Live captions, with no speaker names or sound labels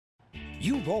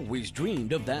You've always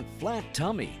dreamed of that flat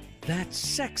tummy, that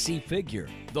sexy figure,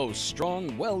 those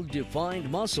strong, well-defined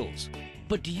muscles.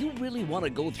 But do you really want to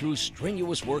go through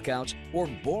strenuous workouts or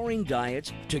boring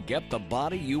diets to get the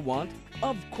body you want?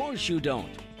 Of course you don't.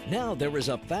 Now there is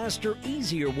a faster,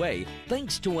 easier way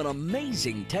thanks to an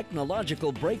amazing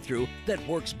technological breakthrough that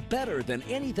works better than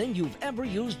anything you've ever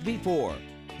used before.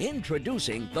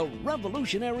 Introducing the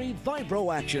revolutionary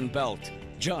Vibroaction Belt.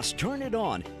 Just turn it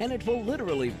on and it will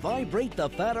literally vibrate the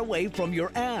fat away from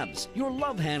your abs, your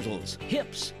love handles,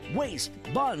 hips, waist,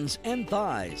 buns, and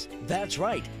thighs. That's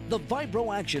right, the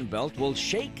Vibroaction Belt will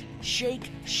shake,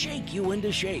 shake, shake you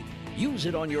into shape. Use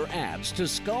it on your abs to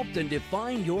sculpt and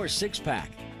define your six-pack.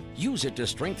 Use it to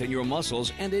strengthen your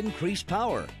muscles and increase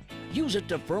power. Use it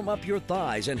to firm up your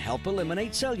thighs and help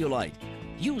eliminate cellulite.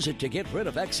 Use it to get rid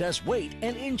of excess weight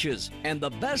and inches. And the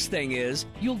best thing is,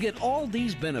 you'll get all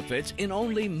these benefits in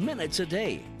only minutes a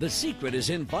day. The secret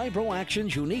is in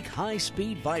Vibroaction's unique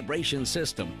high-speed vibration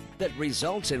system that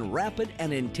results in rapid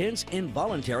and intense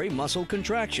involuntary muscle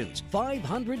contractions,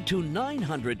 500 to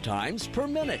 900 times per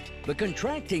minute. The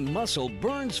contracting muscle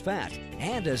burns fat,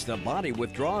 and as the body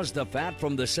withdraws the fat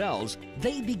from the cells,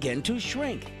 they begin to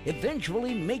shrink,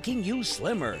 eventually making you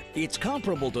slimmer. It's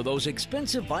comparable to those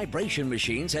expensive vibration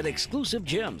machines at exclusive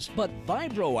gyms, but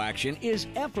Vibroaction is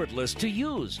effortless to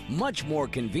use, much more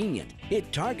convenient.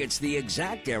 It targets the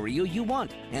exact area you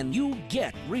want, and you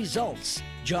get results.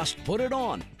 Just put it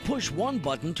on. Push one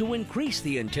button to increase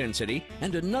the intensity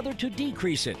and another to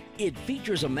decrease it. It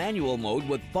features a manual mode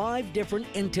with 5 different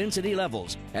intensity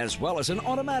levels, as well as an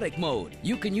automatic mode.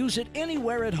 You can use it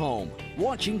anywhere at home,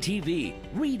 watching TV,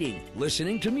 reading,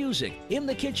 listening to music, in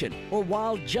the kitchen, or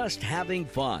while just having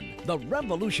fun. The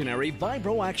revolutionary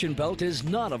Vibroaction Belt is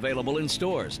not available in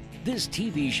stores. This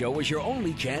TV show is your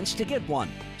only chance to get one.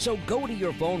 So go to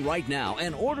your phone right now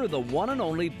and order the one and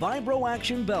only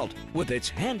Vibroaction Belt with its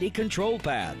handy control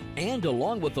pad. And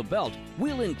along with the belt,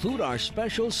 we'll include our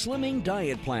special slimming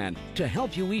diet plan to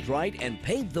help you eat right and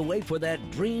pave the way for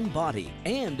that dream body,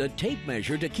 and a tape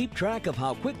measure to keep track of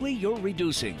how quickly you're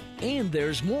reducing. And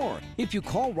there's more. If you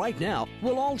call right now,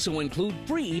 we'll also include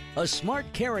free a smart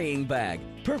carrying bag,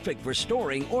 perfect for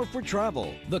storing or for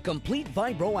travel. The complete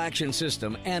Vibroaction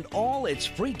system and all its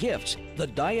free gifts, the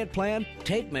diet plan,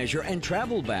 tape measure, and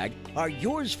travel bag are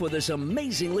yours for this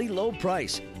amazingly low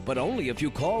price, but only if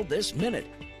you call this minute.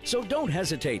 So don't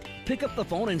hesitate. Pick up the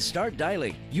phone and start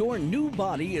dialing. Your new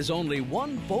body is only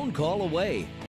one phone call away.